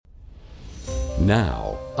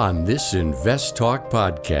Now, on this Invest Talk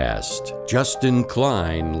podcast, Justin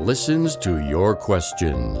Klein listens to your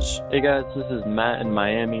questions. Hey guys, this is Matt in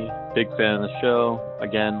Miami. Big fan of the show.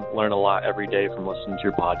 Again, learn a lot every day from listening to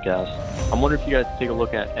your podcast. I'm wondering if you guys take a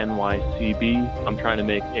look at NYCB. I'm trying to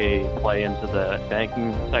make a play into the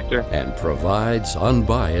banking sector. And provides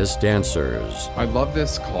unbiased answers. I love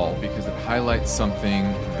this call because it highlights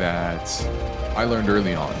something that I learned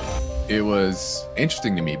early on. It was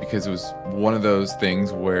interesting to me because it was one of those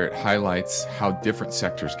things where it highlights how different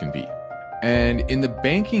sectors can be. And in the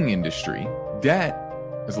banking industry, debt,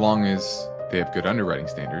 as long as they have good underwriting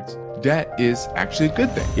standards, debt is actually a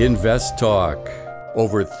good thing. Invest Talk.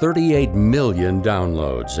 Over 38 million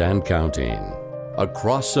downloads and counting.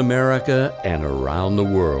 Across America and around the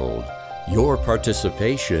world. Your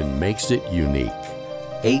participation makes it unique.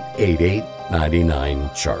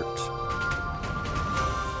 888-99-CHART.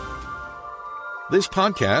 This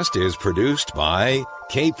podcast is produced by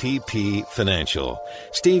KPP Financial.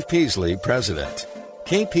 Steve Peasley, President.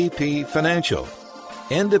 KPP Financial.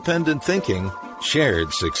 Independent thinking,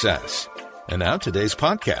 shared success. And now today's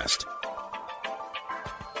podcast.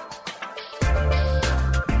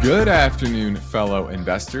 Good afternoon, fellow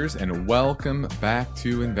investors, and welcome back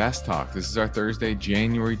to Invest Talk. This is our Thursday,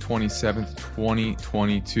 January 27th,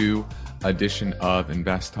 2022 edition of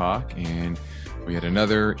Invest Talk, and we had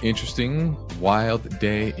another interesting, wild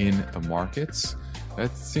day in the markets. That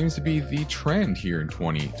seems to be the trend here in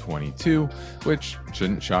 2022, which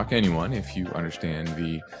shouldn't shock anyone if you understand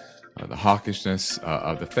the hawkishness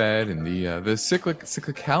of the Fed and the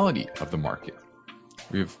cyclicality of the market.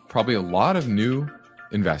 We have probably a lot of new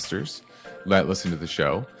investors that listen to the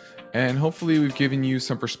show, and hopefully we've given you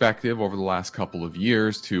some perspective over the last couple of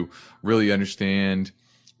years to really understand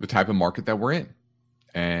the type of market that we're in.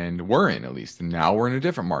 And we're in, at least. And now we're in a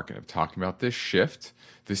different market of talking about this shift,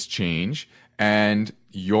 this change, and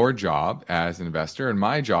your job as an investor, and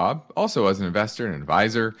my job also as an investor and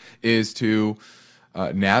advisor, is to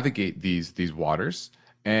navigate these waters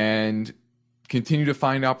and continue to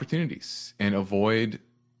find opportunities and avoid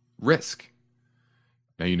risk.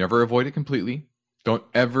 Now, you never avoid it completely. Don't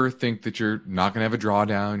ever think that you're not going to have a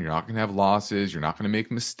drawdown, you're not going to have losses, you're not going to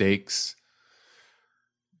make mistakes.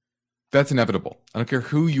 That's inevitable. I don't care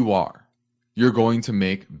who you are. You're going to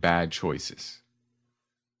make bad choices.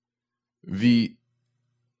 The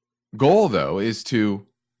goal, though, is to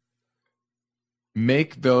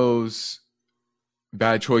make those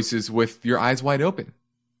bad choices with your eyes wide open,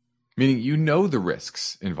 meaning you know the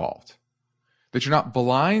risks involved, that you're not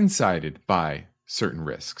blindsided by certain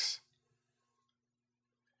risks.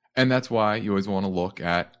 And that's why you always want to look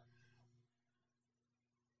at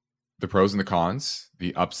the pros and the cons,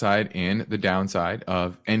 the upside and the downside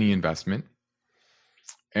of any investment,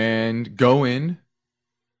 and go in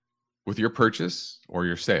with your purchase or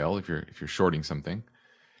your sale if you're shorting something,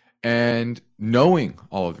 and knowing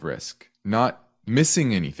all of the risk, not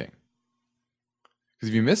missing anything. Because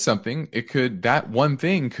if you miss something, that one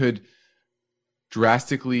thing could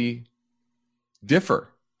drastically differ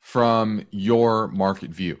from your market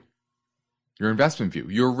view, your investment view,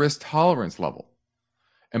 your risk tolerance level.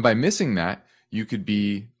 And by missing that, you could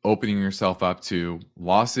be opening yourself up to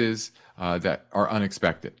losses that are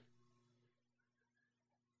unexpected.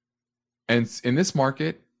 And in this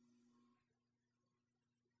market,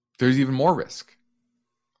 there's even more risk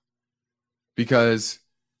because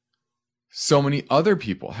so many other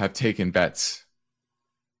people have taken bets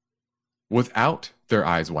without their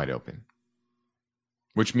eyes wide open,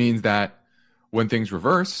 which means that when things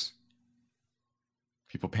reverse,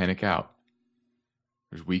 people panic out.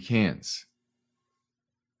 There's weak hands.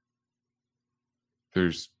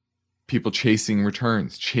 There's people chasing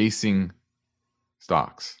returns, chasing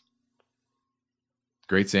stocks.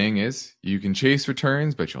 Great saying is, you can chase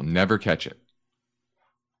returns, but you'll never catch it.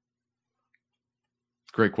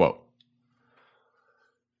 Great quote.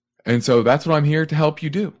 And so that's what I'm here to help you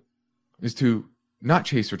do, is to not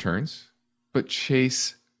chase returns, but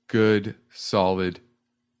chase good, solid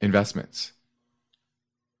investments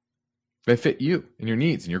that fit you and your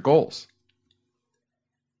needs and your goals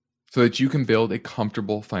so that you can build a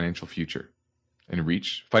comfortable financial future and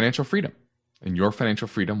reach financial freedom. And your financial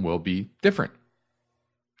freedom will be different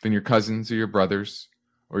than your cousins or your brothers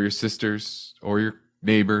or your sisters or your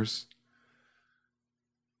neighbors.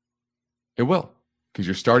 It will, because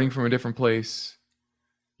you're starting from a different place.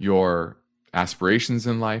 Your aspirations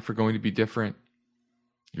in life are going to be different.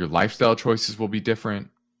 Your lifestyle choices will be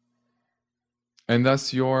different. And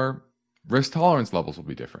thus your risk tolerance levels will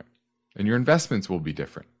be different, and your investments will be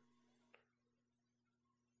different.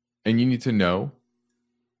 And you need to know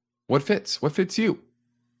what fits you.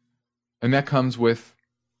 And that comes with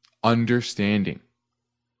understanding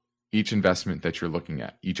each investment that you're looking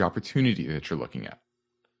at, each opportunity that you're looking at.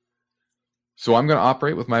 So I'm going to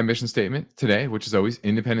operate with my mission statement today, which is always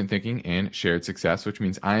independent thinking and shared success, which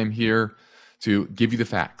means I am here to give you the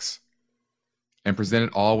facts and present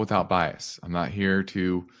it all without bias. I'm not here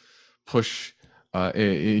to push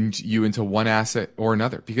you into one asset or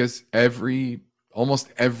another, because almost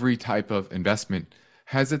every type of investment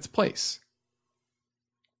has its place.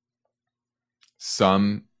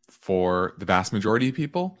 Some for the vast majority of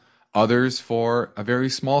people, others for a very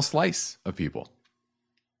small slice of people.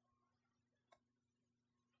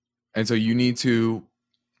 And so you need to,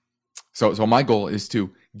 so my goal is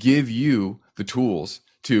to give you the tools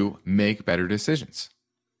to make better decisions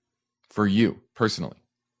for you personally.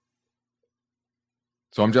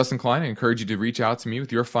 So I'm Justin Klein. I encourage you to reach out to me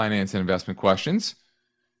with your finance and investment questions,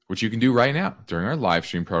 which you can do right now during our live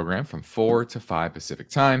stream program from 4 to 5 Pacific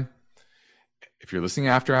time. If you're listening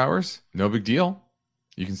after hours, no big deal.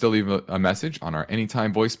 You can still leave a message on our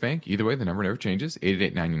Anytime voice bank. Either way, the number never changes,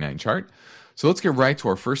 888-99-CHART. So let's get right to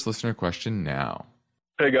our first listener question now.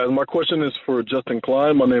 Hey guys, my question is for Justin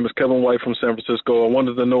Klein. My name is Kevin White from San Francisco. I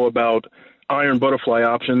wanted to know about iron butterfly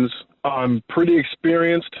options. I'm pretty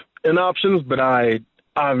experienced in options, but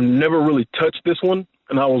I've never really touched this one.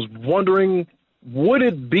 And I was wondering, would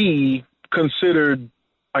it be considered,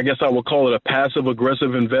 I guess I would call it a passive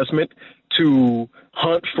aggressive investment, to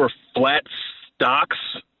hunt for flat stocks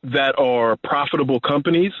that are profitable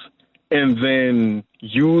companies and then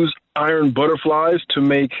use iron butterflies to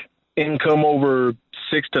make income over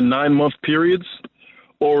 6 to 9 month periods,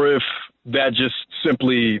 or if that just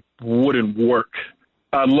simply wouldn't work?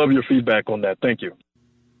 I'd love your feedback on that. Thank you.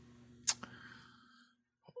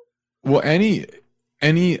 Well,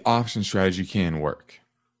 any option strategy can work.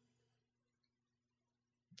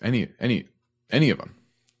 Any of them.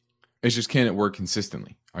 It's just, can it work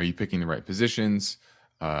consistently? Are you picking the right positions?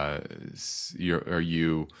 Are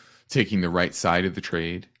you taking the right side of the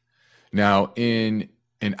trade? Now, in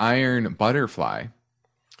an iron butterfly,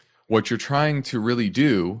 what you're trying to really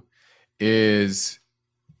do is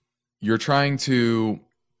you're trying to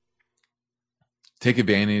take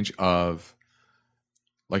advantage of,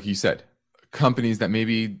 like you said, companies that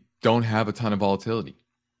maybe don't have a ton of volatility.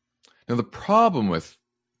 Now, the problem with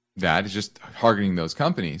that is just targeting those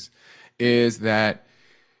companies is that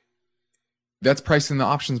that's priced in the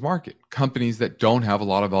options market, companies that don't have a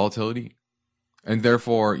lot of volatility. And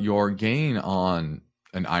therefore, your gain on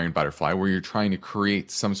an iron butterfly, where you're trying to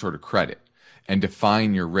create some sort of credit and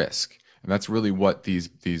define your risk. And that's really what these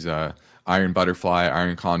iron butterfly,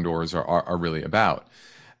 iron condors are really about.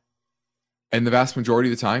 And the vast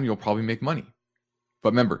majority of the time, you'll probably make money. But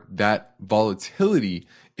remember, that volatility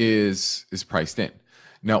is priced in.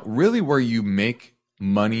 Now, really where you make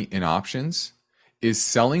money in options is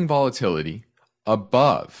selling volatility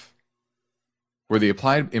above, where the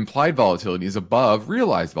implied volatility is above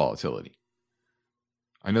realized volatility.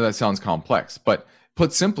 I know that sounds complex, but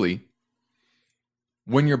put simply,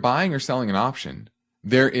 when you're buying or selling an option,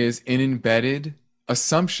 there is an embedded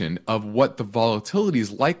assumption of what the volatility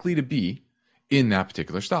is likely to be in that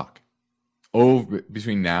particular stock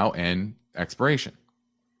between now and expiration.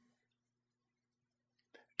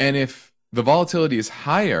 And if the volatility is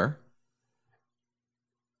higher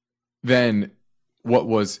than what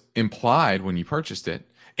was implied when you purchased it,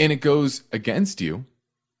 and it goes against you,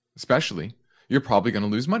 especially, you're probably going to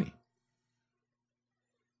lose money.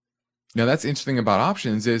 Now, that's interesting about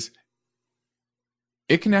options is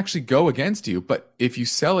it can actually go against you, but if you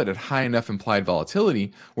sell it at high enough implied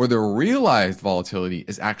volatility where the realized volatility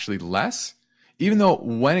is actually less, even though it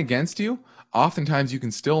went against you, oftentimes you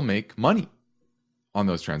can still make money on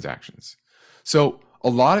those transactions. So a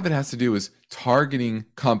lot of it has to do is targeting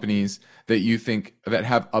companies that you think that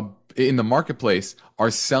have in the marketplace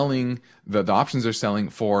are selling, the options are selling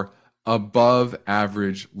for above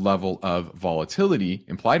average level of volatility,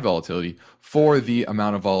 implied volatility, for the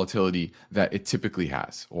amount of volatility that it typically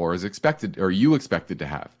has or is expected, or you expected to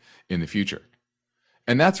have in the future.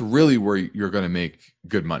 And that's really where you're going to make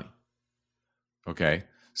good money. Okay.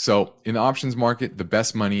 So in the options market, the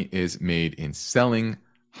best money is made in selling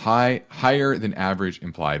higher than average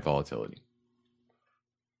implied volatility.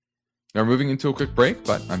 Now we're moving into a quick break,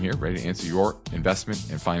 but I'm here ready to answer your investment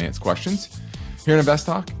and finance questions here in Invest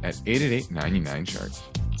Talk at 888-99-CHART.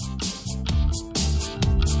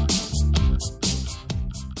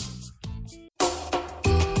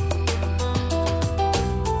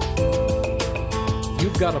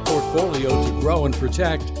 You've got a portfolio to grow and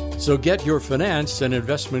protect, so get your finance and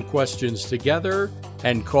investment questions together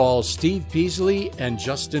and call Steve Peasley and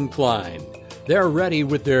Justin Klein. They're ready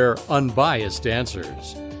with their unbiased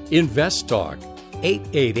answers. Invest Talk,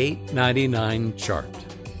 888-99-CHART.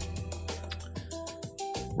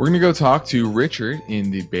 We're going to go talk to Richard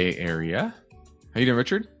in the Bay Area. How you doing,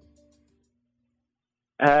 Richard?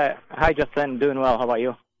 Hi, Justin. Doing well. How about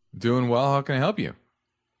you? Doing well. How can I help you?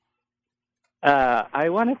 I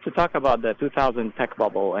wanted to talk about the 2000 tech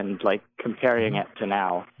bubble and comparing it to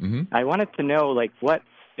now. Mm-hmm. I wanted to know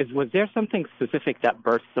was there something specific that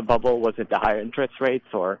burst the bubble? Was it the higher interest rates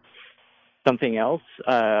or something else,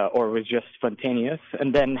 or was it just spontaneous?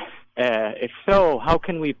 And then, if so, how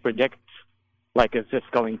can we predict? Is this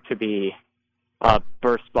going to be a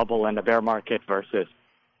burst bubble in the bear market versus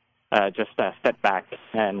just a setback?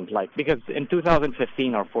 And because in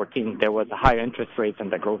 2015 or 14 there was a higher interest rates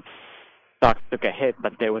and the growth stocks took a hit,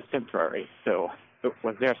 but they was temporary. So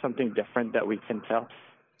was there something different that we can tell?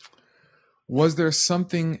 Was there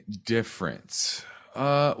something different?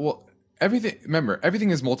 Well, everything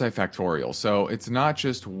is multifactorial. So it's not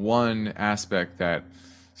just one aspect that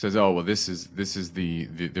says, oh, well, this is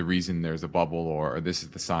the reason there's a bubble, or this is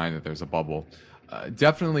the sign that there's a bubble.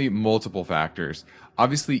 Definitely multiple factors.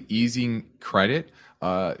 Obviously, easing credit.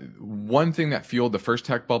 One thing that fueled the first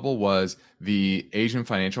tech bubble was the Asian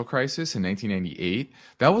financial crisis in 1998.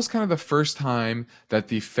 That was kind of the first time that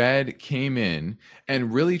the Fed came in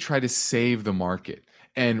and really tried to save the market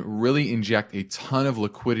and really inject a ton of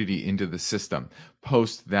liquidity into the system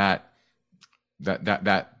post that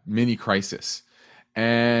mini crisis.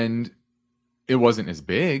 And it wasn't as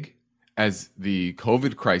big as the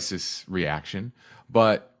COVID crisis reaction,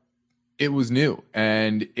 but it was new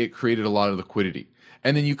and it created a lot of liquidity.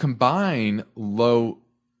 And then you combine a lot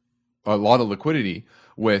of liquidity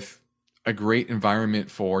with a great environment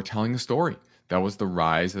for telling a story. That was the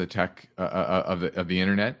rise of the tech of the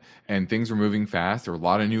internet, and things were moving fast. There were a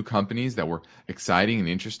lot of new companies that were exciting and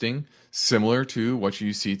interesting, similar to what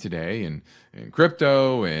you see today in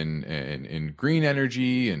crypto and in green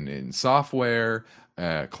energy and in software,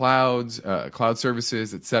 cloud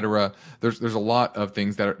services, etc. There's a lot of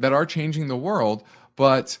things that are changing the world,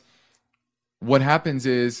 but what happens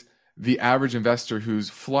is the average investor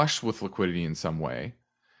who's flush with liquidity in some way,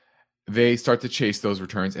 they start to chase those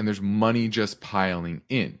returns, and there's money just piling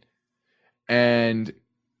in. And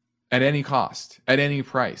at any cost, at any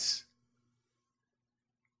price.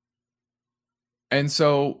 And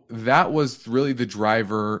so that was really the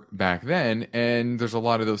driver back then, and there's a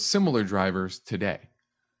lot of those similar drivers today.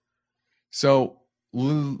 So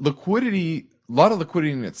liquidity, a lot of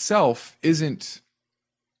liquidity in itself isn't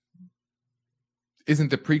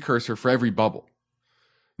the precursor for every bubble.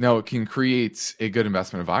 Now, it can create a good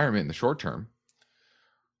investment environment in the short term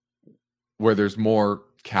where there's more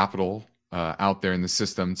capital out there in the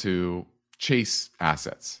system to chase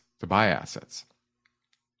assets, to buy assets.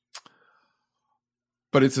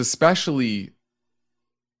 But it's especially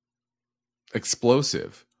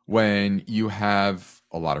explosive when you have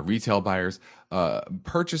a lot of retail buyers,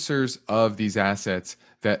 purchasers of these assets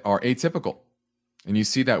that are atypical. And you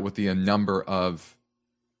see that with the number of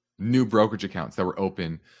new brokerage accounts that were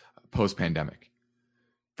open post-pandemic.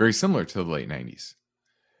 Very similar to the late 90s.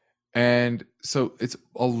 And so it's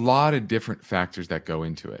a lot of different factors that go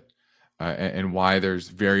into it, and why there's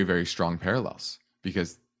very, very strong parallels,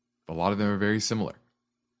 because a lot of them are very similar.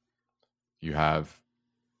 You have,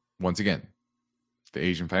 once again, the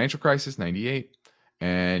Asian financial crisis, 98,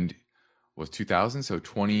 and was 2000, so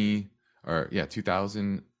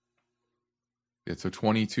 2000, so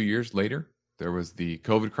 22 years later, there was the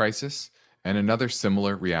COVID crisis and another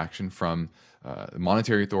similar reaction from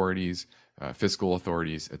monetary authorities, fiscal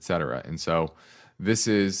authorities, etc. And so these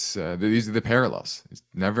are the parallels. It's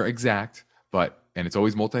never exact, and it's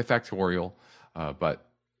always multifactorial, but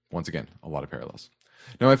once again, a lot of parallels.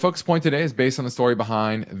 Now, my focus point today is based on the story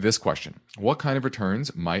behind this question. What kind of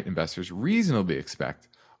returns might investors reasonably expect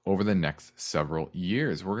over the next several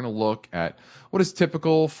years? We're going to look at what is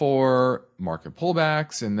typical for market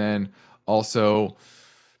pullbacks, and then also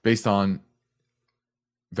based on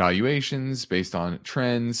valuations, based on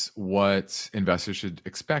trends, what investors should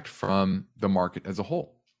expect from the market as a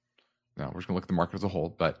whole. Now, we're just going to look at the market as a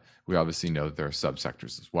whole, but we obviously know that there are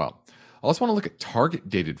subsectors as well. I also want to look at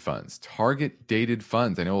target-dated funds. Target-dated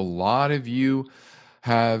funds. I know a lot of you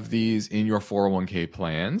have these in your 401k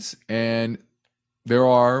plans, and there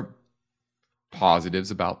are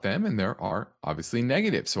positives about them, and there are obviously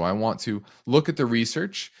negatives. So I want to look at the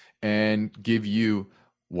research and give you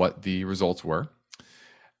what the results were.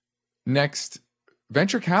 Next,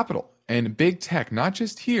 venture capital and big tech, not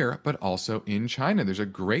just here, but also in China. There's a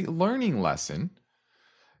great learning lesson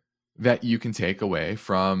that you can take away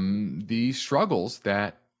from the struggles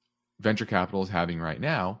that venture capital is having right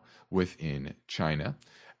now within China.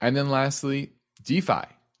 And then lastly, DeFi.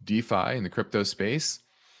 DeFi in the crypto space.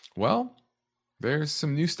 Well, there's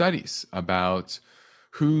some new studies about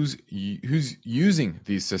who's using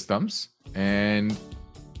these systems and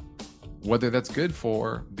whether that's good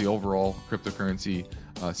for the overall cryptocurrency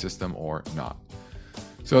system or not.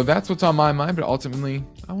 So that's what's on my mind, but ultimately,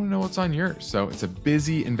 I want to know what's on yours. So it's a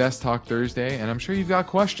busy Invest Talk Thursday, and I'm sure you've got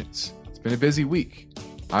questions. It's been a busy week.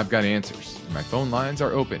 I've got answers. My phone lines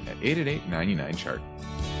are open at 888-99-CHART.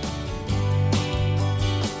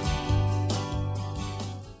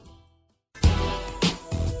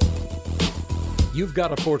 You've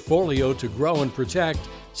got a portfolio to grow and protect,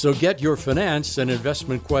 so get your finance and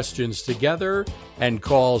investment questions together and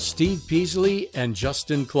call Steve Peasley and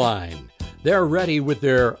Justin Klein. They're ready with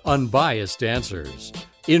their unbiased answers.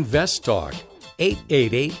 Invest Talk,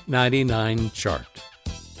 888-99-CHART.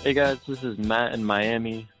 Hey guys, this is Matt in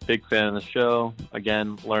Miami. Big fan of the show.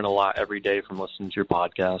 Again, learn a lot every day from listening to your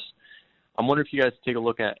podcast. I'm wondering if you guys take a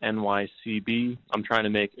look at NYCB. I'm trying to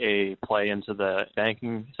make a play into the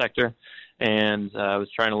banking sector, and I was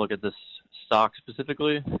trying to look at this stock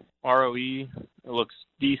specifically. ROE, it looks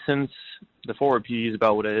decent. The forward PE is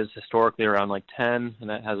about what it is historically, around like 10, and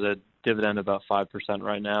that has a dividend about 5%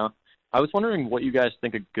 right now. I was wondering what you guys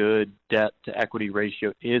think a good debt to equity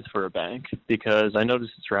ratio is for a bank, because I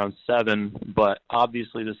noticed it's around 7, but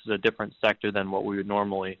obviously this is a different sector than what we would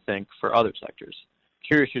normally think for other sectors.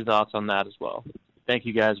 Curious your thoughts on that as well. Thank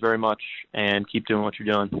you guys very much, and keep doing what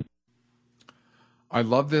you're doing. I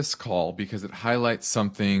love this call because it highlights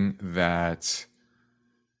something that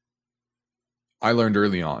I learned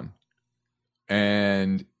early on.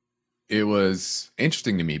 And it was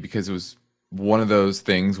interesting to me because it was one of those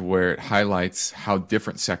things where it highlights how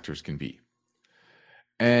different sectors can be.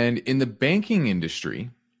 And in the banking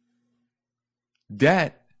industry,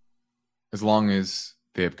 debt, as long as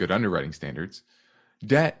they have good underwriting standards,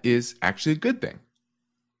 debt is actually a good thing.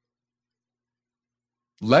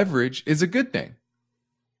 Leverage is a good thing.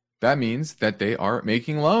 That means that they are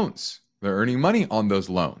making loans. They're earning money on those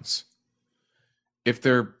loans. If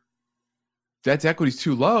their debt to equity is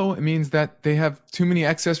too low, it means that they have too many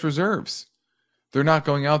excess reserves. They're not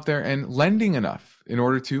going out there and lending enough in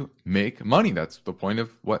order to make money. That's the point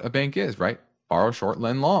of what a bank is, right? Borrow short,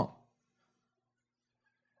 lend long.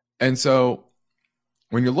 And so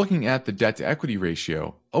when you're looking at the debt to equity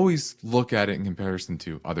ratio, always look at it in comparison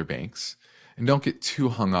to other banks and don't get too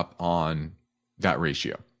hung up on that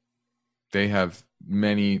ratio. They have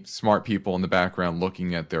many smart people in the background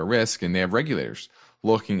looking at their risk, and they have regulators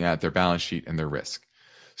looking at their balance sheet and their risk.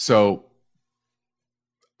 So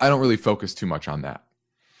I don't really focus too much on that.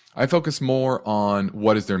 I focus more on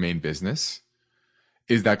what is their main business.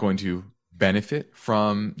 Is that going to benefit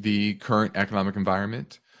from the current economic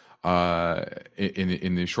environment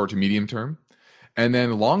in the short to medium term? And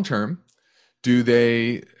then long term, do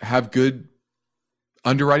they have good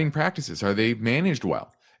underwriting practices? Are they managed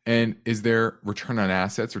well? And is their return on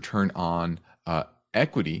assets, return on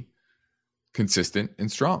equity consistent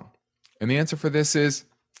and strong? And the answer for this is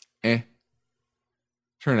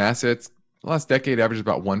Return on assets, the last decade averaged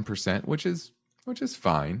about 1%, which is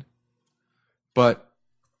fine, but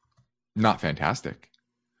not fantastic.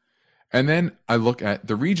 And then I look at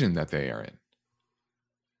the region that they are in.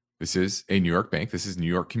 This is a New York bank. This is New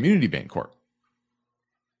York Community Bank Corp.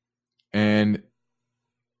 And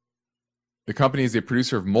the company is a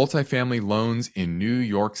producer of multifamily loans in New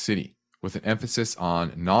York City, with an emphasis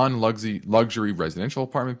on non-luxury residential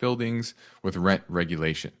apartment buildings with rent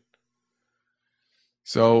regulation.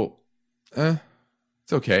 So, it's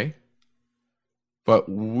okay. But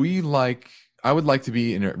I would like to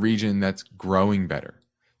be in a region that's growing better,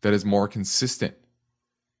 that is more consistent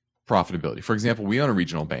profitability. For example, we own a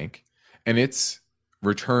regional bank, and its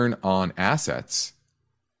return on assets,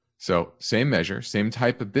 so same measure, same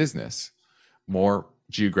type of business, more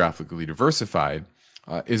geographically diversified,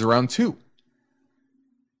 is around 2.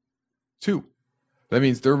 That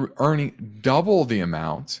means they're earning double the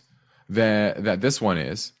amount that this one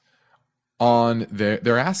is on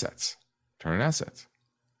their assets, return on assets.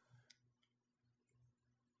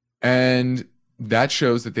 And that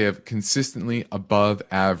shows that they have consistently above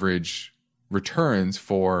average returns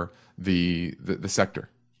for the sector.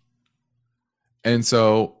 And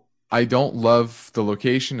so I don't love the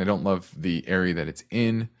location. I don't love the area that it's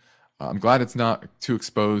in. I'm glad it's not too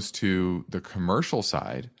exposed to the commercial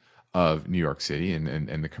side of New York City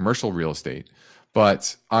and the commercial real estate.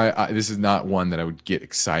 But this is not one that I would get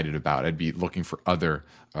excited about. I'd be looking for other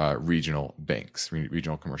regional banks,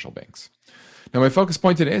 regional commercial banks. Now, my focus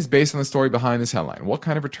point today is based on the story behind this headline. What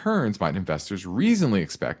kind of returns might investors reasonably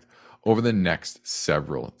expect over the next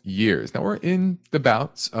several years. Now, we're in the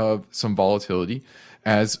bouts of some volatility,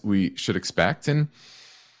 as we should expect. And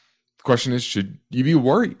the question is, should you be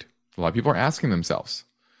worried? A lot of people are asking themselves.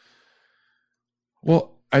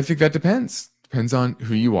 Well, I think that depends. Depends on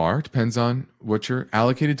who you are, depends on what you're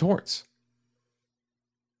allocated towards.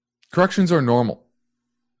 Corrections are normal.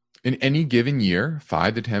 In any given year,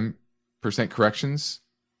 5 to 10% corrections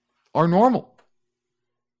are normal.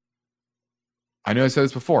 I know I said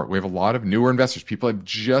this before. We have a lot of newer investors. People have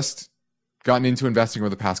just gotten into investing over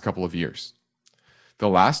the past couple of years. The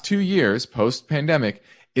last 2 years post-pandemic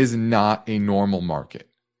is not a normal market.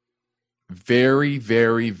 Very,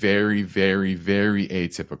 very, very, very, very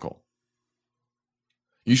atypical.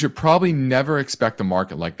 You should probably never expect a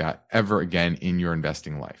market like that ever again in your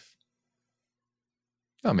investing life.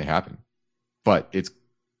 That may happen, but it's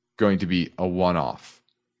going to be a one-off.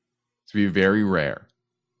 It's going to be very rare.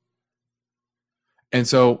 And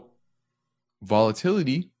so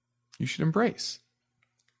volatility, you should embrace.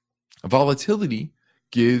 Volatility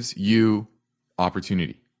gives you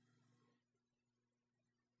opportunity.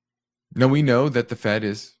 Now, we know that the Fed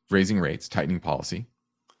is raising rates, tightening policy,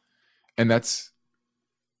 and that's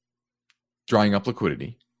drying up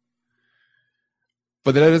liquidity.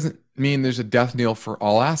 But that doesn't mean there's a death knell for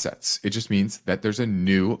all assets. It just means that there's a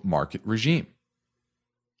new market regime.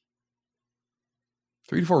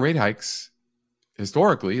 3 to 4 rate hikes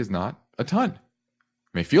historically is not a ton.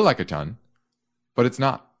 It may feel like a ton, but it's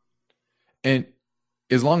not. And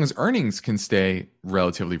as long as earnings can stay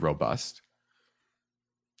relatively robust,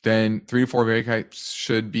 then 3 to 4 rate hikes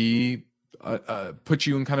should be put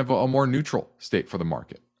you in kind of a more neutral state for the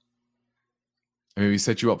market. And maybe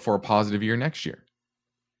set you up for a positive year next year.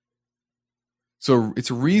 So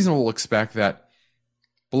it's reasonable to expect that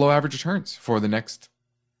below average returns for the next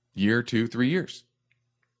year, 2, 3 years.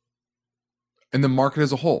 In the market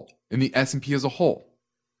as a whole, in the S&P as a whole.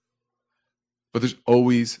 But there's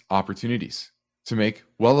always opportunities to make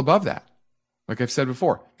well above that. Like I've said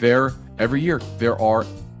before, every year there are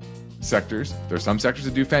sectors. There are some sectors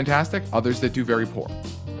that do fantastic, others that do very poor.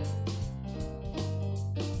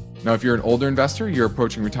 Now, if you're an older investor, you're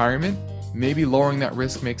approaching retirement, maybe lowering that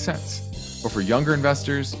risk makes sense. But for younger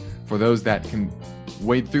investors, for those that can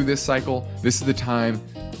wade through this cycle, this is the time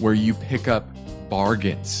where you pick up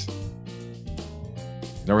bargains.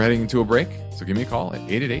 Now we're heading into a break, so give me a call at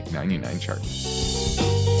 888-99-CHART.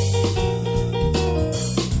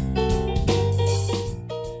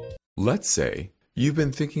 Let's say you've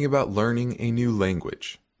been thinking about learning a new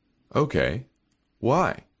language. Okay,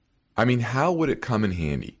 why? I mean, how would it come in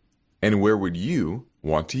handy? And where would you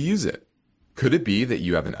want to use it? Could it be that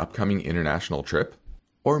you have an upcoming international trip?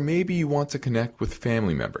 Or maybe you want to connect with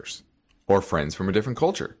family members or friends from a different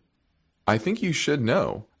culture? I think you should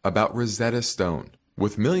know about Rosetta Stone.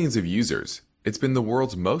 With millions of users, it's been the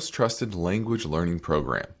world's most trusted language learning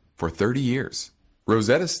program for 30 years.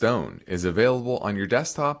 Rosetta Stone is available on your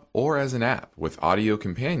desktop or as an app with Audio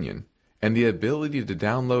Companion and the ability to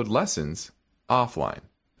download lessons offline.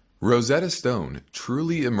 Rosetta Stone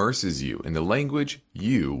truly immerses you in the language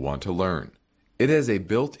you want to learn. It has a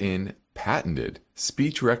built-in, patented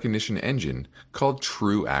speech recognition engine called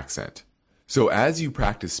True Accent. So as you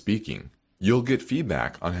practice speaking, you'll get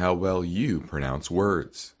feedback on how well you pronounce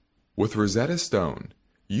words. With Rosetta Stone,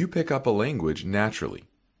 you pick up a language naturally,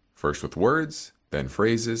 first with words, then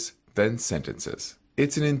phrases, then sentences.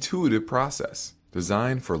 It's an intuitive process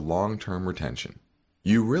designed for long-term retention.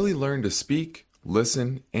 You really learn to speak,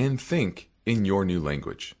 listen, and think in your new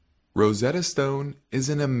language. Rosetta Stone is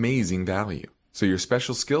an amazing value, so your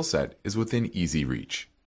special skill set is within easy reach.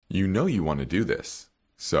 You know you want to do this,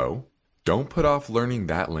 so don't put off learning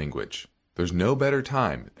that language. There's no better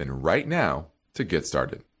time than right now to get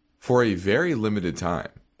started. For a very limited time,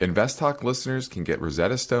 InvestTalk listeners can get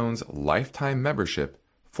Rosetta Stone's lifetime membership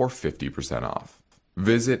for 50% off.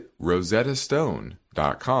 Visit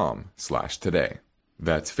rosettastone.com/today.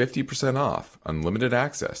 That's 50% off unlimited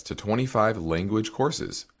access to 25 language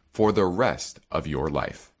courses for the rest of your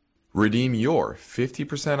life. Redeem your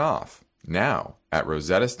 50% off now at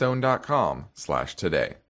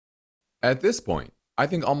rosettastone.com/today. At this point, I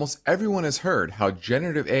think almost everyone has heard how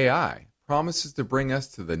generative AI promises to bring us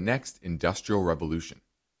to the next industrial revolution.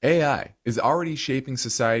 AI is already shaping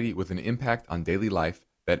society with an impact on daily life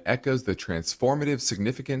that echoes the transformative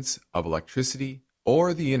significance of electricity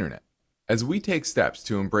or the internet. As we take steps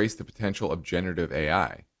to embrace the potential of generative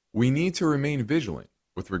AI, we need to remain vigilant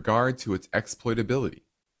with regard to its exploitability.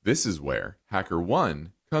 This is where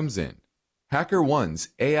HackerOne comes in. HackerOne's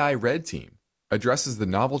AI Red Team addresses the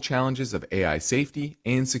novel challenges of AI safety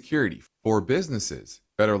and security for businesses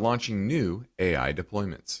that are launching new AI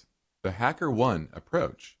deployments. The HackerOne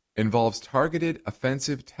approach involves targeted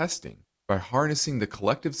offensive testing by harnessing the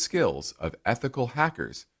collective skills of ethical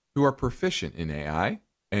hackers who are proficient in AI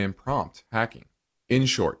and prompt hacking. In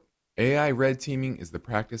short, AI red teaming is the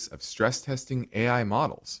practice of stress testing AI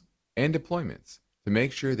models and deployments to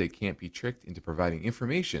make sure they can't be tricked into providing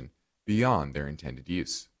information beyond their intended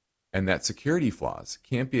use, and that security flaws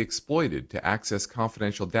can't be exploited to access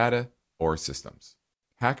confidential data or systems.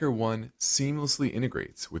 HackerOne seamlessly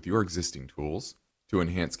integrates with your existing tools to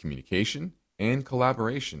enhance communication and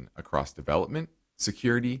collaboration across development,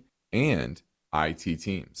 security, and IT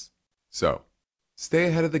teams. So, stay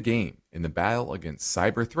ahead of the game in the battle against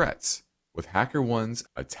cyber threats with HackerOne's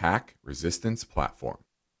attack resistance platform.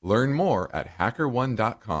 Learn more at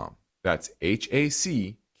hackerone.com. That's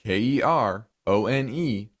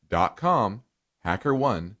HackerOne.com,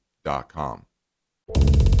 hackerone.com.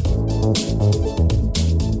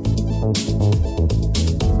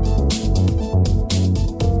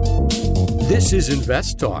 This is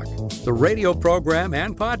Invest Talk, the radio program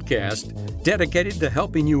and podcast dedicated to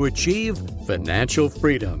helping you achieve financial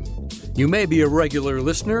freedom. You may be a regular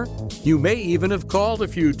listener. You may even have called a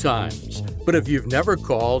few times. But if you've never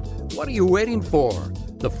called, what are you waiting for?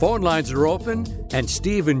 The phone lines are open, and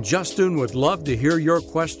Steve and Justin would love to hear your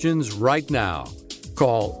questions right now.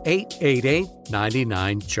 Call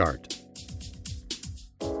 888-99-CHART.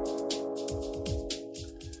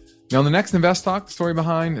 Now, in the next Invest Talk, the story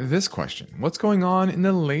behind this question: what's going on in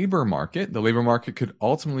the labor market? The labor market could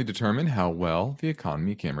ultimately determine how well the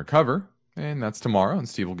economy can recover, and that's tomorrow, and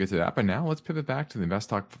Steve will get to that. But now let's pivot back to the Invest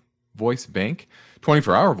Talk Voice Bank,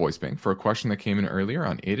 24-hour Voice Bank, for a question that came in earlier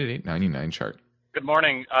on 888-99-CHART. Good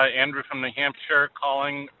morning. Andrew from New Hampshire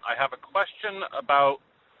calling. I have a question about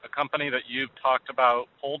a company that you've talked about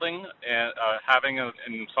holding and having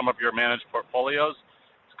in some of your managed portfolios.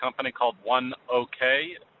 It's a company called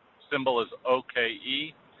OneOK. Symbol is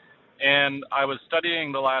OKE. And I was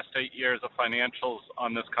studying the last 8 years of financials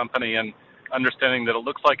on this company and understanding that it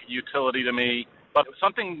looks like a utility to me, but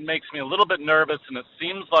something makes me a little bit nervous, and it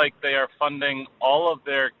seems like they are funding all of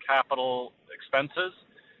their capital expenses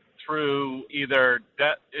through either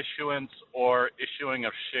debt issuance or issuing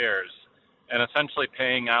of shares, and essentially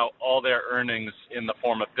paying out all their earnings in the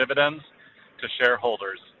form of dividends to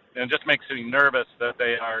shareholders. And it just makes me nervous that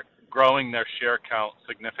they are growing their share count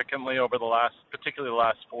significantly over particularly the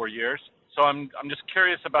last 4 years. So I'm just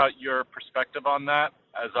curious about your perspective on that,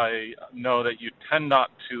 as I know that you tend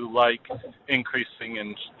not to like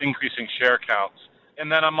increasing share counts. And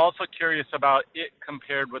then I'm also curious about it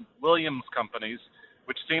compared with Williams Companies,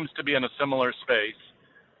 which seems to be in a similar space,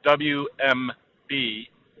 WMB.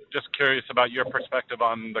 Just curious about your perspective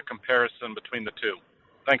on the comparison between the two.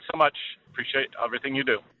 Thanks so much. Appreciate everything you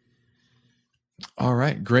do. All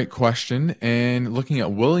right, great question. And looking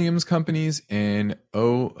at Williams Companies and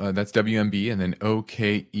that's WMB, and then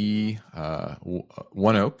OKE,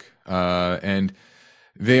 OneOK, and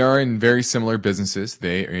they are in very similar businesses.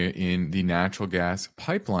 They are in the natural gas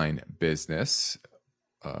pipeline business.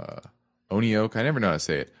 ONEOK, I never know how to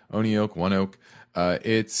say it. ONEOK, OneOK.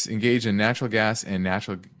 It's engaged in natural gas and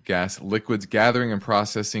natural gas liquids gathering and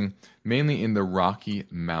processing, mainly in the Rocky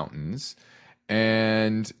Mountains.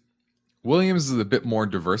 And Williams is a bit more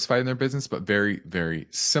diversified in their business, but very, very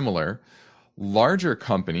similar. Larger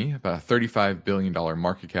company, about a $35 billion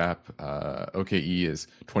market cap. OKE is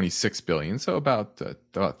 $26 billion, so about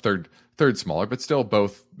third smaller, but still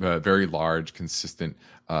both very large, consistent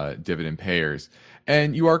dividend payers.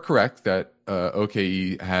 And you are correct that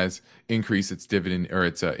OKE has increased its dividend, or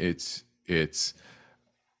its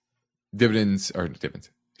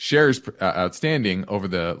shares outstanding over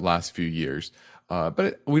the last few years.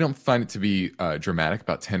 But we don't find it to be dramatic,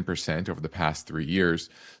 about 10% over the past 3 years.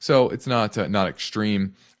 So it's not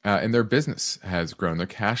extreme. And their business has grown. Their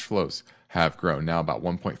cash flows have grown, now about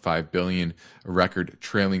 $1.5 billion, a record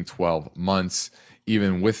trailing 12 months,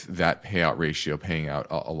 even with that payout ratio paying out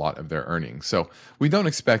a lot of their earnings. So we don't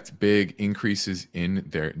expect big increases in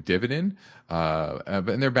their dividend, but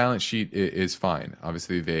in their balance sheet is fine.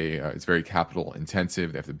 Obviously, it's very capital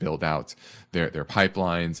intensive. They have to build out their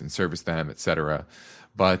pipelines and service them, et cetera.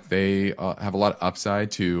 But they have a lot of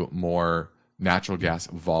upside to more natural gas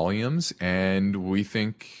volumes, and we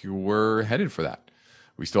think we're headed for that.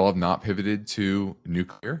 We still have not pivoted to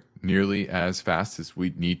nuclear nearly as fast as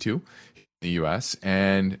we need to in the U.S.,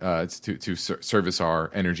 and it's to service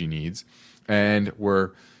our energy needs. And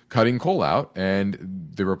we're cutting coal out,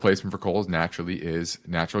 and the replacement for coal naturally is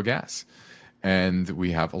natural gas. And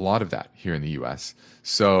we have a lot of that here in the U.S.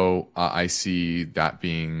 So we see that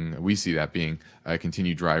being a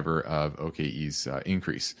continued driver of OKE's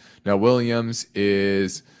increase. Now, Williams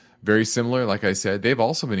is very similar. Like I said, they've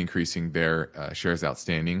also been increasing their shares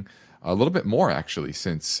outstanding a little bit more, actually,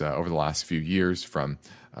 since over the last few years, from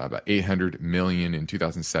about 800 million in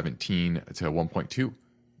 2017 to 1.2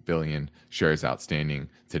 billion shares outstanding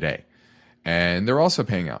today. And they're also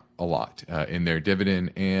paying out a lot in their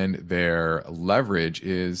dividend, and their leverage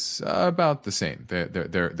is about the same.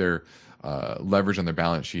 Their leverage on their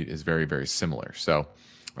balance sheet is very, very similar. So,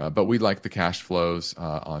 but we like the cash flows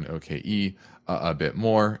on OKE a bit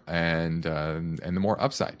more, and the more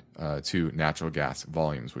upside to natural gas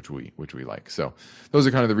volumes, which we like. So those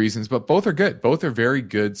are kind of the reasons. But both are good. Both are very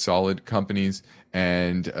good, solid companies,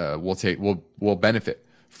 and we'll benefit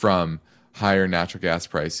from higher natural gas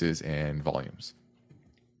prices and volumes.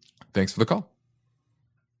 Thanks for the call.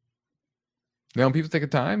 Now, when people take the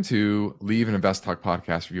time to leave an Invest Talk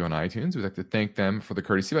podcast review on iTunes, we'd like to thank them for the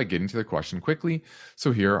courtesy by getting to their question quickly.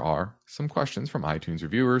 So here are some questions from iTunes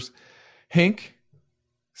reviewers. Hank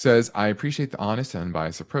says, I appreciate the honest and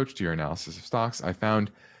unbiased approach to your analysis of stocks. I found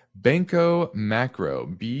Banco Macro,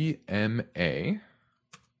 BMA,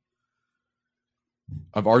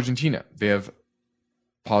 of Argentina. They have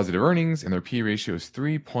positive earnings, and their P ratio is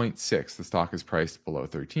 3.6. The stock is priced below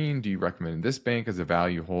 13. Do you recommend this bank as a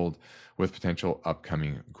value hold with potential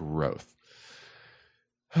upcoming growth?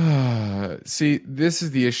 See, this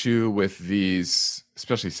is the issue with these,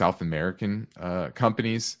 especially South American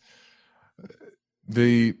companies.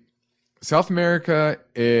 The South America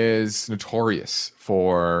is notorious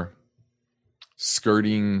for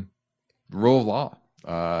skirting the rule of law.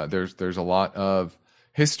 There's a lot of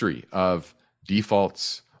history of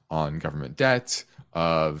defaults on government debt,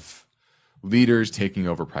 of leaders taking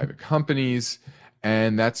over private companies,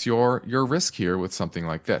 and that's your risk here with something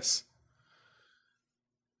like this.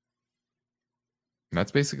 And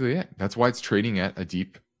that's basically it. That's why it's trading at a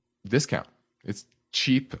deep discount. It's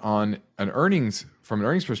cheap on from an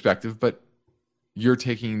earnings perspective, but you're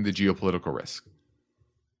taking the geopolitical risk. Do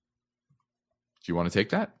you want to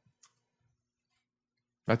take that?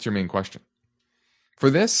 That's your main question. For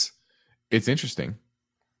this, it's interesting,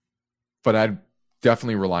 but I'd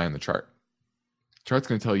definitely rely on the chart. The chart's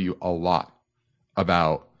going to tell you a lot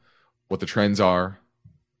about what the trends are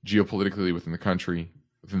geopolitically within the country,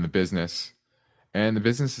 within the business, and the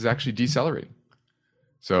business is actually decelerating.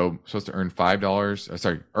 So supposed to earn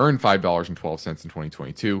 $5.12 in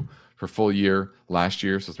 2022 for full year. Last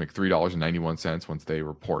year, supposed to make $3.91 once they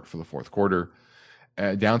report for the fourth quarter,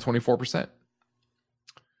 down 24%.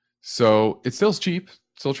 So it still's cheap,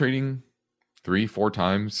 still trading 3-4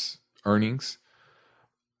 times earnings.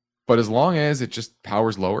 But as long as it just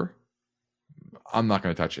powers lower, I'm not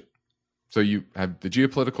going to touch it. So you have the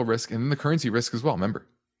geopolitical risk and then the currency risk as well. Remember,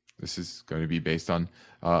 this is going to be based on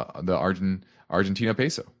the Argentina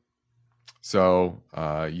peso. So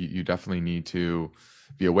you definitely need to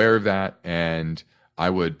be aware of that, and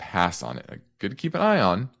I would pass on it. Good to keep an eye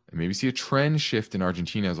on, and maybe see a trend shift in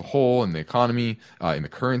Argentina as a whole, in the economy, in the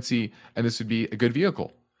currency, and this would be a good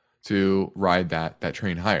vehicle to ride that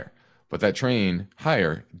train higher. But that train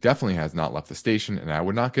higher definitely has not left the station, and I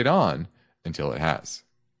would not get on until it has.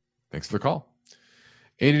 Thanks for the call.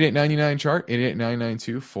 888-99 chart,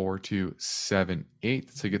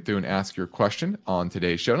 888-992-4278 to get through and ask your question on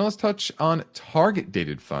today's show. Now let's touch on target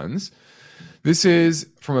dated funds. This is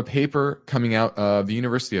from a paper coming out of the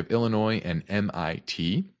University of Illinois and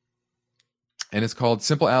MIT, and it's called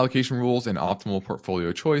Simple Allocation Rules and Optimal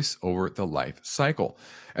Portfolio Choice Over the Life Cycle.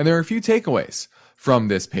 And there are a few takeaways from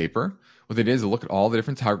this paper. What it is, to look at all the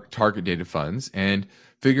different target dated funds and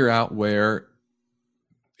figure out where,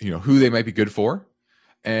 who they might be good for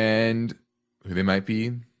and who they might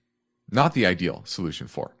be not the ideal solution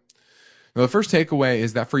for. Now, the first takeaway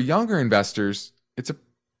is that for younger investors,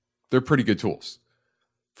 they're pretty good tools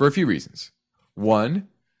for a few reasons. One,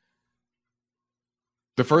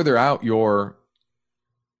 the further out your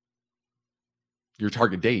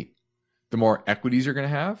target date, the more equities you're going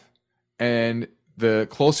to have, and the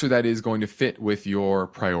closer that is going to fit with your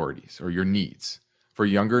priorities or your needs. For a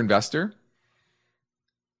younger investor,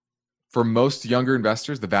 for most younger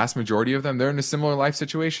investors, the vast majority of them, they're in a similar life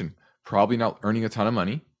situation. Probably not earning a ton of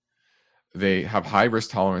money. They have high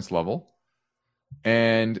risk tolerance level,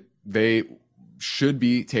 and they should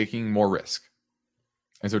be taking more risk.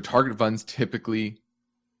 And so target funds typically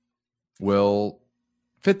will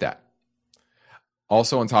fit that.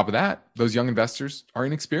 Also, on top of that, those young investors are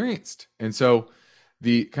inexperienced. And so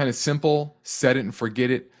the kind of simple set it and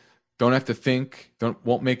forget it, don't have to think,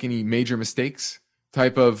 won't make any major mistakes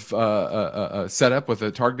type of setup with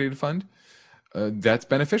a targeted fund, that's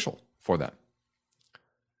beneficial for them.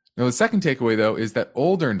 Now, the second takeaway, though, is that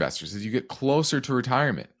older investors, as you get closer to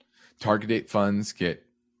retirement, target date funds get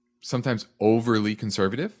sometimes overly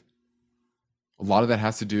conservative. A lot of that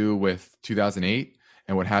has to do with 2008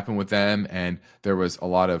 and what happened with them. And there was a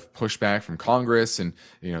lot of pushback from Congress and,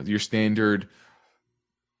 your standard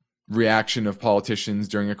reaction of politicians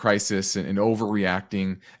during a crisis and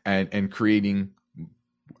overreacting and creating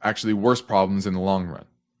actually worse problems in the long run.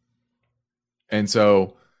 And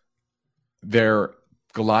so their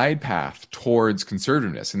glide path towards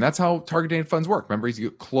conservativeness, and that's how target date funds work. Remember, as you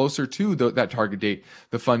get closer to that target date,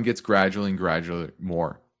 the fund gets gradually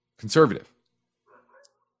more conservative.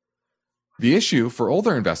 The issue for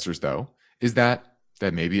older investors, though, is that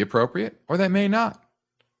may be appropriate or that may not.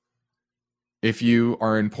 If you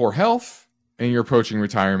are in poor health and you're approaching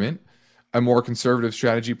retirement, a more conservative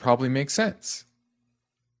strategy probably makes sense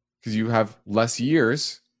because you have less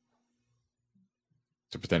years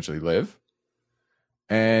to potentially live,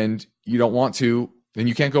 and you don't want to, then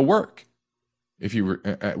you can't go work if you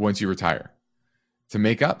once you retire to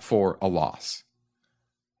make up for a loss.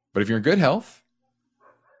 But if you're in good health,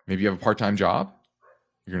 maybe you have a part-time job,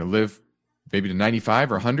 you're going to live maybe to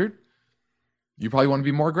 95 or 100, you probably want to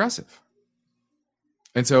be more aggressive.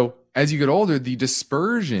 And so as you get older, the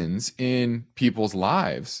dispersions in people's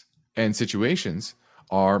lives and situations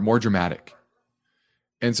are more dramatic.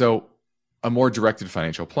 And so a more directed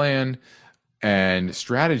financial plan and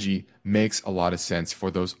strategy makes a lot of sense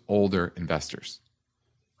for those older investors.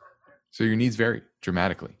 So your needs vary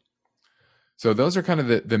dramatically. So those are kind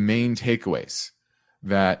of the main takeaways,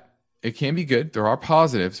 that it can be good. There are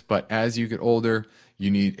positives, but as you get older, you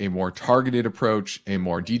need a more targeted approach, a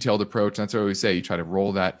more detailed approach. That's what I always say. You try to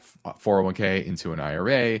roll that 401k into an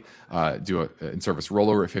IRA, do a in-service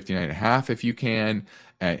rollover at 59.5 if you can,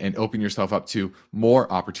 and open yourself up to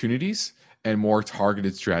more opportunities and more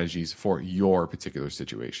targeted strategies for your particular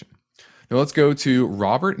situation. Now let's go to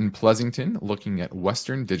Robert in Pleasanton looking at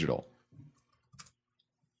Western Digital.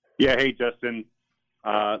 Yeah, hey, Justin.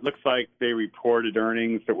 Looks like they reported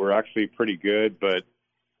earnings that were actually pretty good, but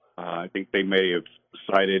I think they may have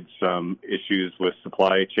cited some issues with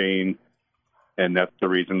supply chain, and that's the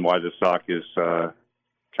reason why the stock is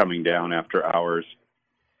coming down after hours.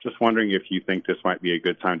 Just wondering if you think this might be a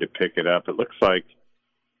good time to pick it up. It looks like,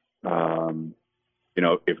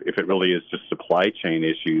 if it really is just supply chain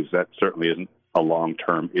issues, that certainly isn't a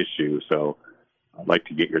long-term issue. So I'd like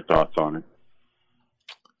to get your thoughts on it.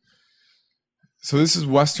 So this is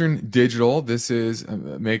Western Digital. This is a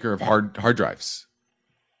maker of hard drives.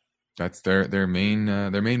 That's their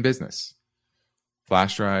main business.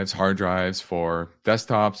 Flash drives, hard drives for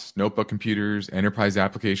desktops, notebook computers, enterprise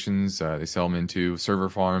applications. They sell them into server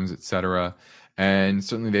farms, etc. And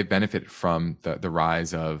certainly they benefit from the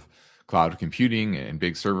rise of cloud computing and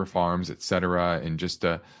big server farms, etc. And just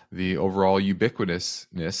the overall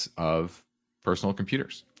ubiquitousness of personal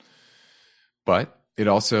computers. But it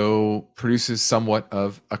also produces somewhat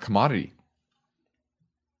of a commodity.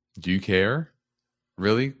 Do you care,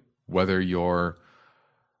 really, whether your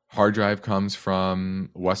hard drive comes from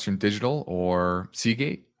Western Digital or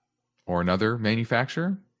Seagate or another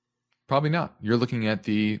manufacturer? Probably not. You're looking at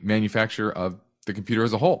the manufacturer of the computer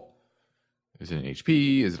as a whole. Is it an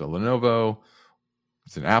HP? Is it a Lenovo?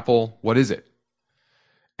 Is it an Apple? What is it?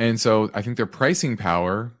 And so I think their pricing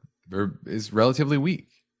power is relatively weak.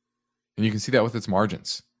 And you can see that with its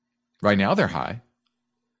margins. Right now they're high,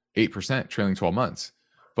 8% trailing 12 months.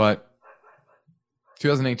 But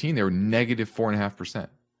 2018, they were negative 4.5%.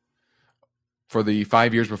 For the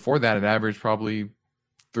 5 years before that, it averaged probably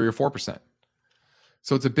 3 or 4%.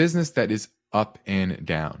 So it's a business that is up and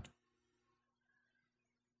down.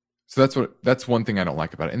 So that's one thing I don't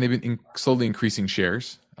like about it. And they've been slowly increasing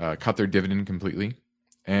shares, cut their dividend completely,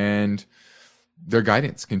 and their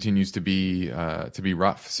guidance continues to be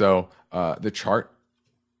rough. So the chart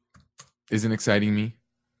isn't exciting me.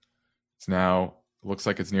 It's now looks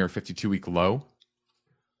like it's near a 52-week low.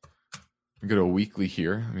 We go to a weekly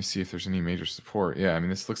here. Let me see if there's any major support. Yeah, I mean,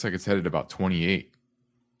 this looks like it's headed about 28,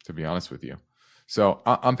 to be honest with you. So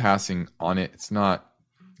I'm passing on it. It's not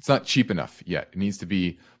cheap enough yet. It needs to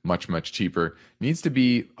be much, much cheaper. It needs to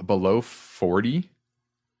be below 40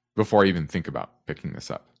 before I even think about picking this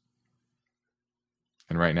up.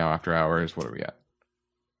 And right now, after hours, what are we at?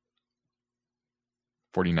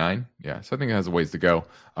 49? Yeah, so I think it has a ways to go.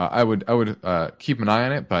 I would keep an eye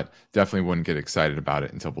on it, but definitely wouldn't get excited about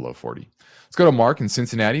it until below 40. Let's go to Mark in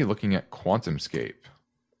Cincinnati looking at QuantumScape.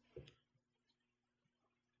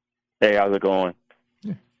 Hey, how's it going?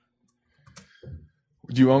 Yeah.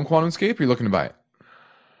 Do you own QuantumScape or are you looking to buy it?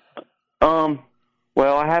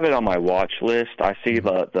 Well, I have it on my watch list. I see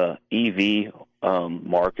the EV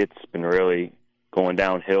market's been really going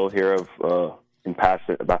downhill here in the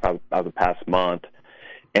past month.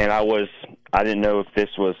 And I didn't know if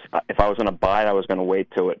I was going to buy it, I was going to wait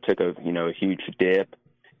till it took a huge dip.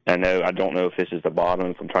 I don't know if this is the bottom,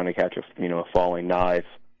 if I'm trying to catch a falling knife.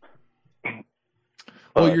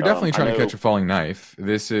 Well, you're definitely trying to catch a falling knife.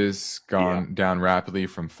 This has gone down rapidly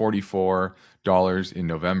from $44 in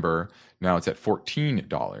November. Now it's at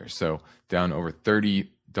 $14. So down over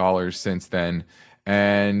 $30 since then.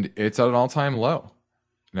 And it's at an all-time low.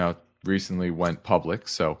 Now, recently went public,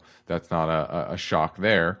 so that's not a shock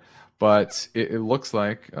there. But it looks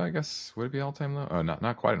like, I guess, would it be all-time low? Oh,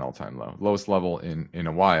 not quite an all-time low. Lowest level in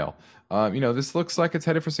a while. This looks like it's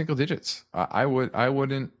headed for single digits. I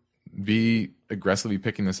wouldn't be aggressively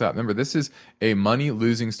picking this up. Remember, this is a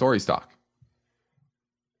money-losing story stock.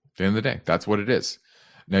 At the end of the day, that's what it is.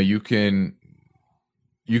 Now, you can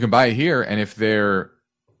buy it here, and if their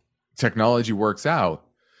technology works out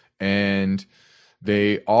and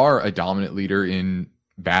they are a dominant leader in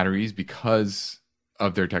batteries because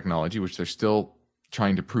of their technology, which they're still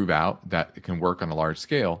trying to prove out that it can work on a large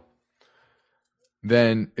scale,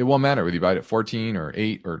 then it won't matter whether you buy it at 14 or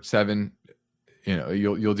 8 or 7.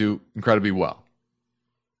 You'll do incredibly well.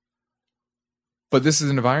 But this is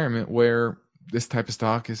an environment where this type of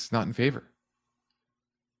stock is not in favor.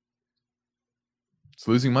 It's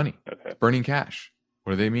losing money, burning cash.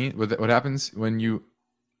 What do they mean? What happens when you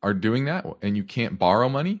are doing that and you can't borrow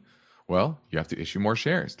money? Well, you have to issue more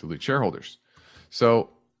shares to dilute shareholders. So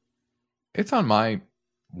it's on my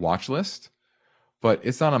watch list, but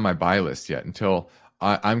it's not on my buy list yet until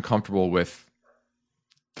I'm comfortable with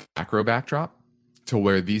the macro backdrop to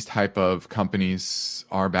where these type of companies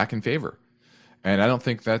are back in favor. And I don't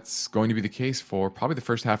think that's going to be the case for probably the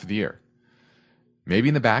first half of the year. Maybe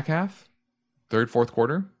in the back half, third, fourth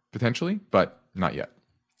quarter, potentially, but not yet.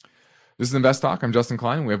 This is Invest Talk. I'm Justin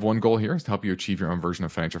Klein. We have one goal here is to help you achieve your own version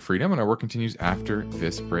of financial freedom, and our work continues after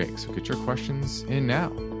this break. So get your questions in now.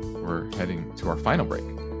 We're heading to our final break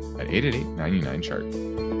at 888-99-CHART.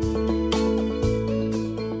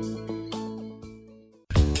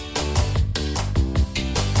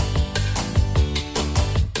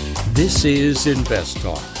 This is Invest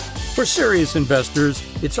Talk. For serious investors,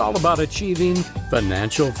 it's all about achieving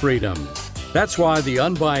financial freedom. That's why the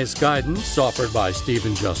unbiased guidance offered by Steve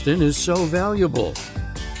and Justin is so valuable.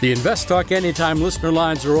 The Invest Talk Anytime listener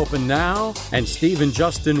lines are open now, and Steve and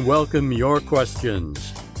Justin welcome your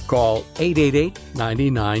questions. Call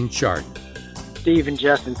 888-99-CHART. Steve and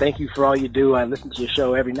Justin, thank you for all you do. I listen to your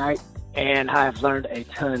show every night, and I've learned a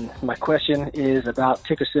ton. My question is about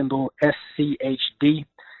ticker symbol SCHD.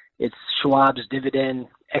 It's Schwab's Dividend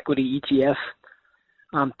Equity ETF.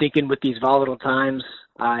 I'm thinking with these volatile times,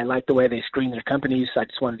 I like the way they screen their companies. I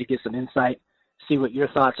just wanted to get some insight, see what your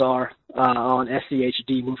thoughts are on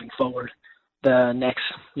SCHD moving forward the next,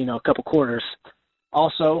 couple quarters.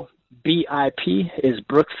 Also, BIP is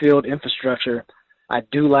Brookfield Infrastructure. I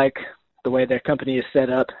do like the way their company is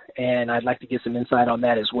set up, and I'd like to get some insight on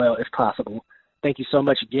that as well, if possible. Thank you so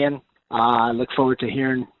much again. I look forward to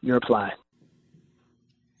hearing your reply.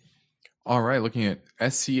 All right, looking at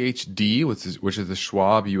SCHD, which is the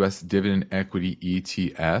Schwab U.S. Dividend Equity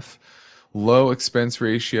ETF. Low expense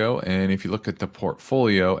ratio, and if you look at the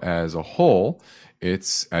portfolio as a whole,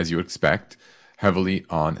 it's, as you would expect, heavily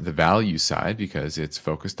on the value side because it's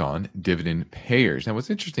focused on dividend payers. Now,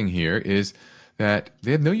 what's interesting here is that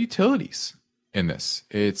they have no utilities in this.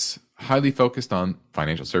 It's highly focused on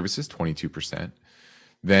financial services, 22%.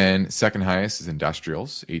 Then second highest is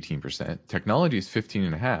industrials, 18%. Technology is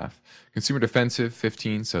 15.5%. Consumer defensive,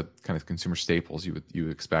 15%. So kind of consumer staples you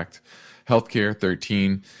would expect. Healthcare,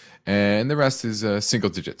 13%. And the rest is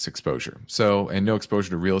single digits exposure. So, and no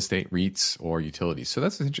exposure to real estate, REITs, or utilities. So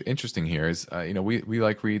that's interesting here is, we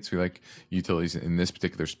like REITs, we like utilities in this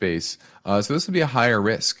particular space. So this would be a higher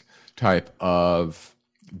risk type of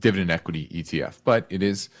dividend equity ETF, but it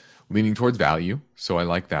is leaning towards value. So I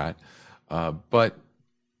like that. But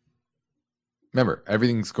remember,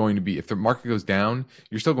 everything's going to be, if the market goes down,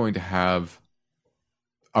 you're still going to have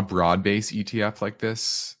a broad-based ETF like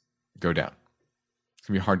this go down. It's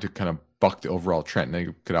going to be hard to kind of buck the overall trend. Now,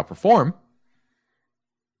 you could outperform,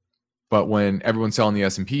 but when everyone's selling the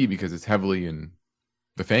S&P because it's heavily in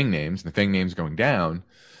the FANG names, and the FANG names going down,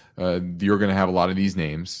 you're going to have a lot of these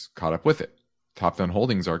names caught up with it. Top-down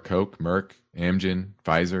holdings are Coke, Merck, Amgen,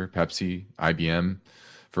 Pfizer, Pepsi, IBM,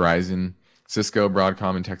 Verizon, Cisco,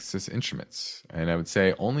 Broadcom, and Texas Instruments. And I would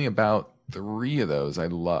say only about 3 of those I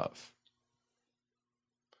love.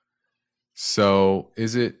 So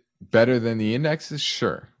is it better than the indexes?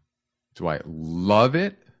 Sure. Do I love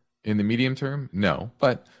it in the medium term? No.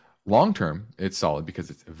 But long term, it's solid because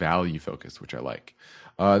it's value focused, which I like.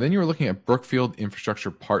 Then you were looking at Brookfield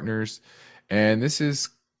Infrastructure Partners. And this is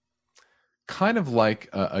kind of like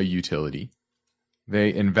a utility.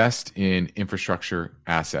 They invest in infrastructure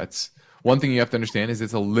assets. One thing you have to understand is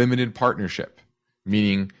it's a limited partnership,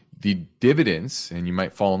 meaning the dividends, and you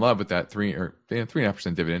might fall in love with that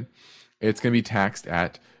 3.5% dividend, it's going to be taxed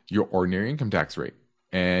at your ordinary income tax rate.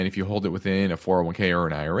 And if you hold it within a 401k or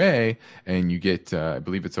an IRA and you get, I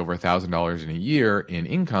believe it's over $1,000 in a year in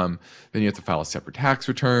income, then you have to file a separate tax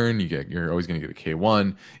return. You're always going to get a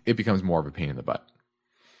K-1. It becomes more of a pain in the butt.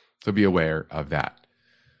 So be aware of that.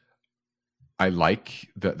 I like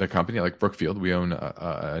the company. I like Brookfield. We own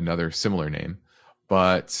another similar name.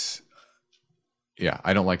 But yeah,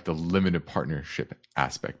 I don't like the limited partnership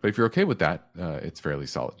aspect. But if you're okay with that, it's fairly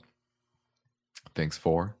solid. Thanks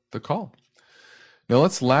for the call. Now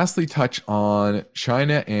let's lastly touch on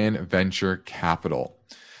China and venture capital.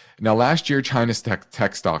 Now last year, China's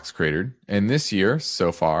tech stocks cratered. And this year,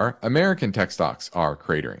 so far, American tech stocks are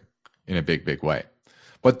cratering in a big, big way.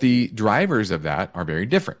 But the drivers of that are very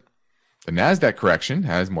different. The NASDAQ correction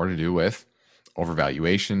has more to do with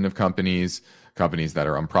overvaluation of companies that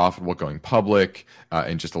are unprofitable going public,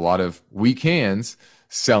 and just a lot of weak hands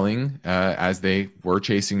selling as they were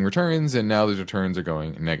chasing returns, and now those returns are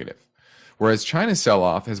going negative. Whereas China's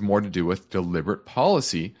sell-off has more to do with deliberate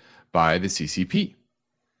policy by the CCP,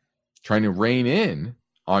 trying to rein in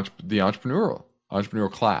the entrepreneurial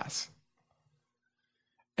class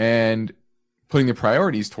and putting the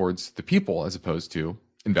priorities towards the people as opposed to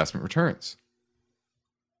investment returns.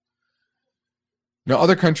 Now,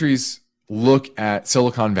 other countries look at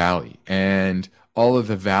Silicon Valley and all of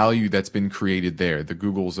the value that's been created there, the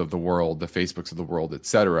Googles of the world, the Facebooks of the world,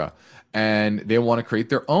 etc., and they want to create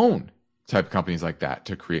their own type of companies like that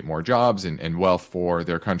to create more jobs and wealth for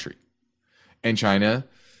their country. And China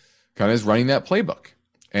kind of is running that playbook.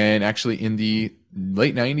 And actually in the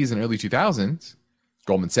late 90s and early 2000s,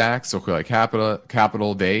 Goldman Sachs, Sequoia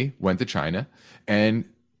Capital, they went to China and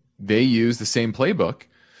they used the same playbook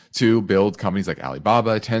to build companies like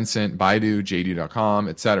Alibaba, Tencent, Baidu, JD.com,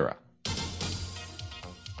 etc.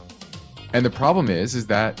 And the problem is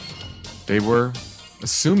that they were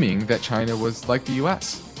assuming that China was like the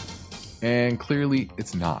US. And clearly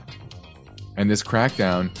it's not. And this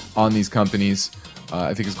crackdown on these companies,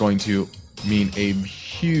 I think, is going to mean a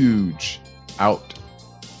huge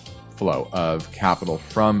outflow of capital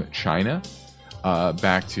from China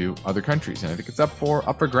back to other countries. And I think it's up for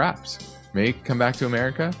grabs. May come back to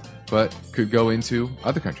America, but could go into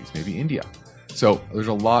other countries, maybe India. So there's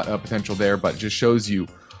a lot of potential there, but it just shows you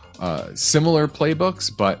similar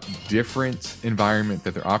playbooks, but different environment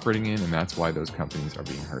that they're operating in, and that's why those companies are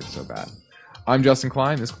being hurt so bad. I'm Justin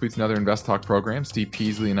Klein. This completes another Invest Talk program. Steve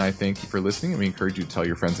Peasley and I thank you for listening, and we encourage you to tell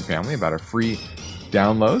your friends and family about our free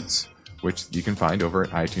downloads, which you can find over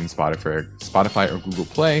at iTunes, Spotify, or Google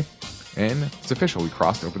Play. And it's official. We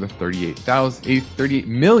crossed over the 38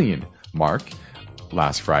 million mark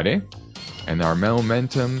last Friday, and our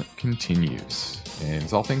momentum continues. And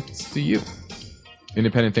it's all thanks to you.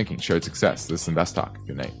 Independent thinking, shared success. This is Invest Talk.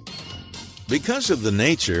 Good night. Because of the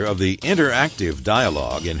nature of the interactive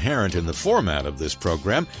dialogue inherent in the format of this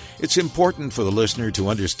program, it's important for the listener to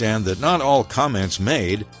understand that not all comments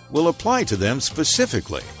made will apply to them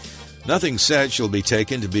specifically. Nothing said shall be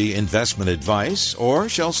taken to be investment advice, or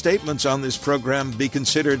shall statements on this program be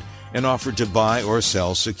considered an offer to buy or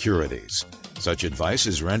sell securities. Such advice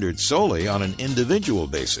is rendered solely on an individual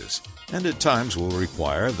basis, and at times will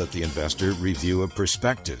require that the investor review a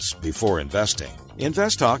prospectus before investing.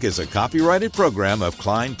 Invest Talk is a copyrighted program of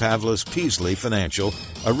Klein Pavlis Peasley Financial,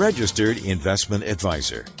 a registered investment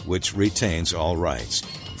advisor, which retains all rights.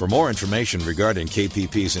 For more information regarding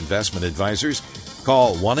KPP's investment advisors,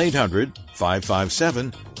 call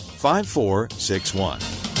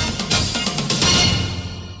 1-800-557-5461.